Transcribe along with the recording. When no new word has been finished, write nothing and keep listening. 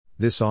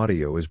This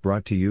audio is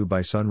brought to you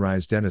by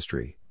Sunrise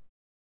Dentistry.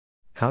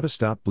 How to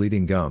stop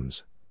bleeding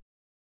gums.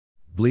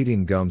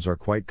 Bleeding gums are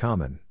quite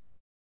common.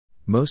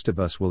 Most of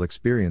us will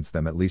experience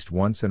them at least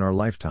once in our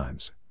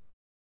lifetimes.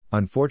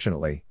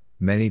 Unfortunately,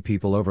 many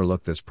people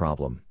overlook this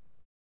problem.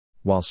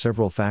 While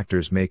several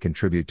factors may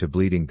contribute to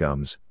bleeding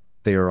gums,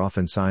 they are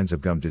often signs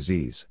of gum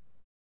disease.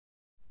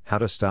 How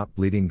to stop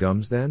bleeding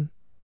gums then?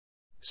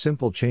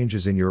 Simple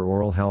changes in your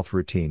oral health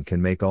routine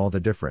can make all the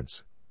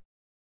difference.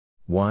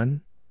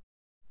 1.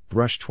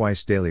 Brush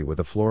twice daily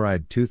with a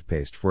fluoride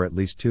toothpaste for at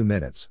least 2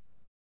 minutes.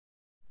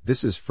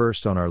 This is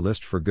first on our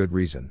list for good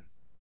reason.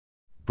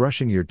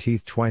 Brushing your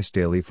teeth twice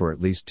daily for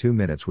at least 2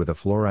 minutes with a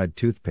fluoride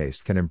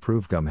toothpaste can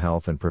improve gum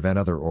health and prevent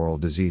other oral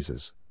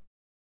diseases.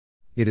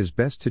 It is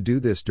best to do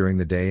this during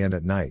the day and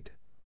at night.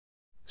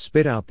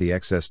 Spit out the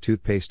excess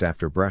toothpaste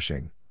after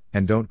brushing,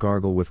 and don't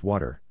gargle with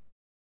water.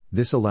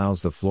 This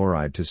allows the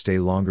fluoride to stay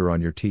longer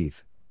on your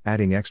teeth,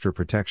 adding extra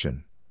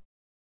protection.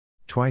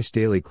 Twice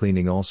daily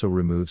cleaning also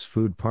removes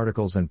food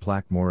particles and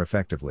plaque more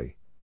effectively.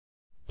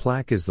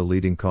 Plaque is the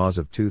leading cause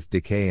of tooth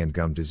decay and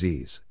gum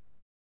disease.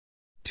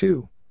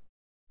 2.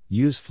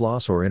 Use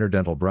floss or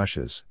interdental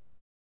brushes.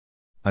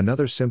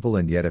 Another simple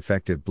and yet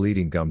effective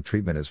bleeding gum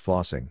treatment is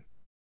flossing.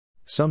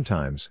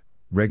 Sometimes,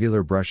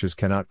 regular brushes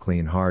cannot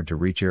clean hard to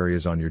reach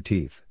areas on your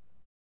teeth.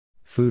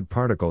 Food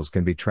particles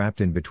can be trapped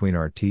in between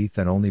our teeth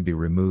and only be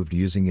removed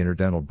using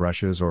interdental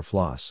brushes or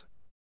floss.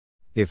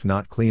 If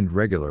not cleaned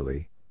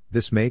regularly,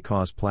 this may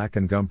cause plaque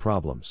and gum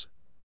problems.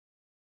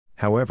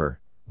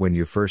 However, when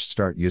you first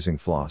start using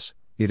floss,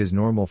 it is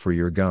normal for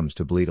your gums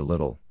to bleed a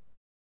little.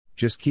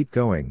 Just keep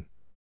going.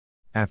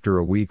 After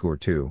a week or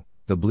two,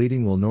 the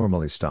bleeding will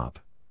normally stop.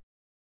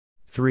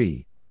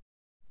 3.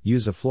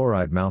 Use a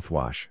fluoride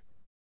mouthwash.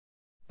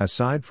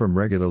 Aside from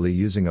regularly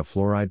using a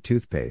fluoride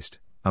toothpaste,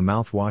 a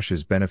mouthwash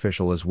is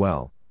beneficial as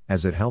well,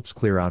 as it helps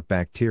clear out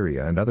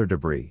bacteria and other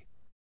debris.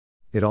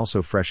 It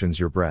also freshens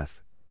your breath.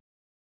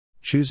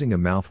 Choosing a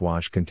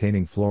mouthwash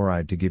containing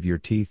fluoride to give your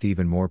teeth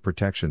even more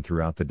protection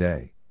throughout the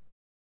day.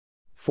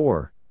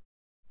 4.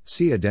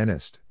 See a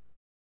dentist.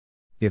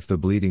 If the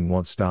bleeding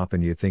won't stop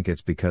and you think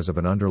it's because of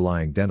an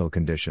underlying dental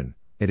condition,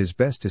 it is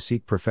best to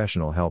seek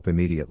professional help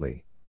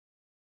immediately.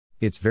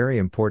 It's very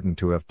important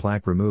to have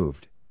plaque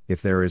removed,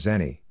 if there is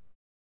any.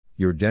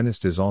 Your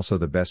dentist is also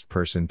the best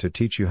person to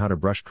teach you how to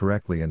brush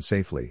correctly and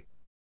safely.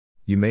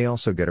 You may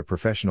also get a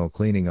professional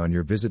cleaning on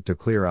your visit to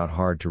clear out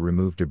hard to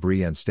remove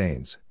debris and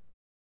stains.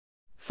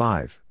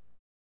 5.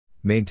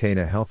 Maintain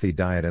a healthy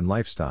diet and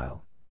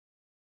lifestyle.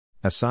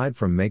 Aside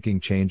from making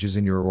changes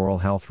in your oral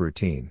health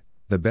routine,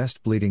 the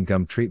best bleeding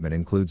gum treatment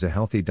includes a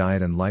healthy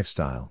diet and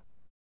lifestyle.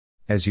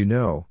 As you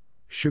know,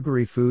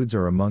 sugary foods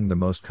are among the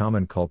most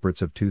common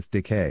culprits of tooth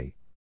decay.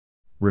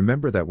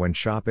 Remember that when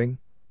shopping,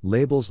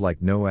 labels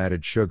like no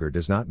added sugar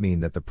does not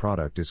mean that the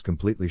product is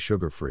completely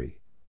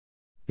sugar-free.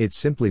 It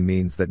simply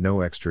means that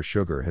no extra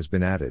sugar has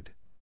been added.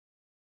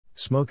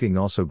 Smoking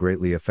also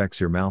greatly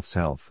affects your mouth's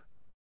health.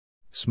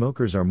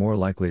 Smokers are more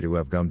likely to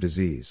have gum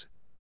disease.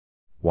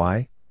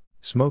 Why?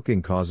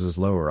 Smoking causes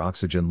lower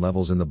oxygen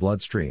levels in the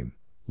bloodstream,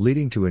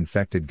 leading to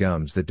infected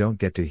gums that don't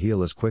get to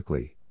heal as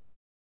quickly.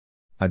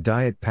 A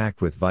diet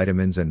packed with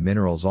vitamins and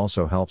minerals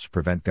also helps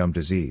prevent gum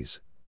disease.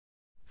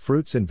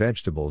 Fruits and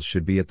vegetables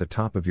should be at the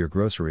top of your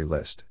grocery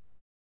list.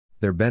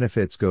 Their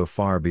benefits go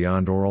far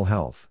beyond oral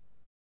health.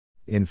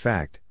 In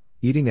fact,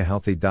 eating a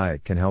healthy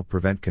diet can help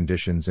prevent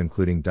conditions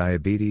including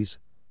diabetes,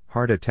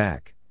 heart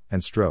attack,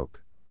 and stroke.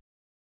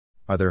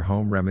 Are there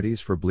home remedies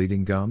for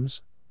bleeding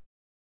gums?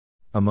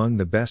 Among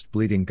the best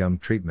bleeding gum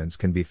treatments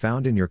can be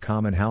found in your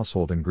common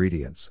household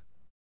ingredients.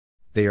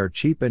 They are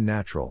cheap and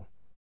natural.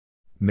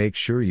 Make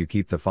sure you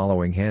keep the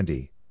following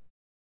handy.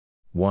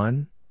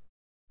 1.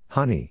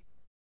 Honey.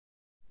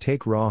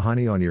 Take raw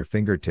honey on your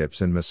fingertips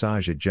and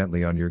massage it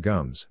gently on your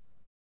gums.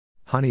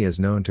 Honey is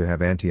known to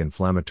have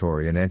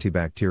anti-inflammatory and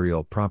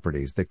antibacterial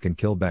properties that can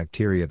kill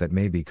bacteria that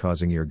may be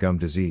causing your gum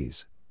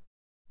disease.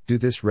 Do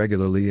this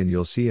regularly and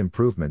you'll see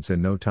improvements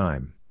in no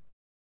time.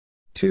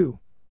 2.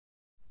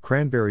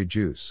 Cranberry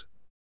juice.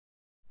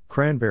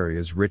 Cranberry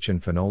is rich in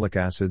phenolic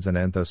acids and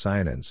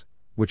anthocyanins,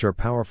 which are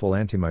powerful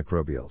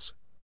antimicrobials.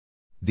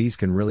 These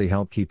can really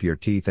help keep your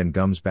teeth and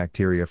gums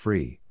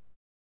bacteria-free.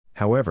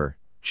 However,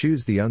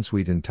 choose the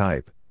unsweetened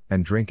type,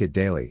 and drink it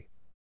daily.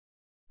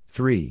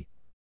 3.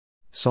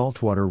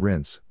 Saltwater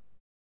rinse.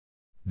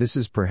 This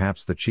is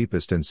perhaps the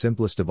cheapest and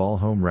simplest of all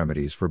home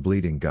remedies for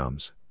bleeding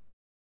gums.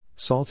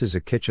 Salt is a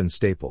kitchen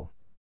staple.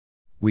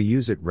 We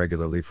use it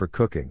regularly for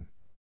cooking.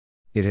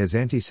 It has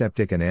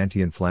antiseptic and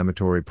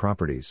anti-inflammatory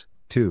properties,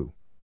 too.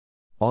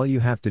 All you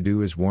have to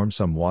do is warm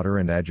some water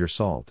and add your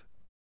salt.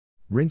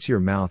 Rinse your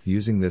mouth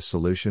using this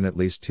solution at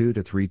least 2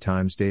 to 3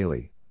 times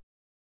daily.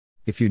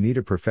 If you need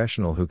a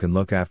professional who can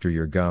look after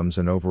your gums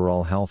and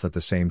overall health at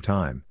the same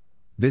time,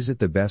 visit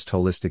the best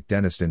holistic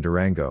dentist in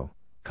Durango,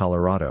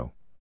 Colorado.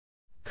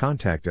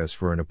 Contact us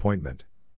for an appointment.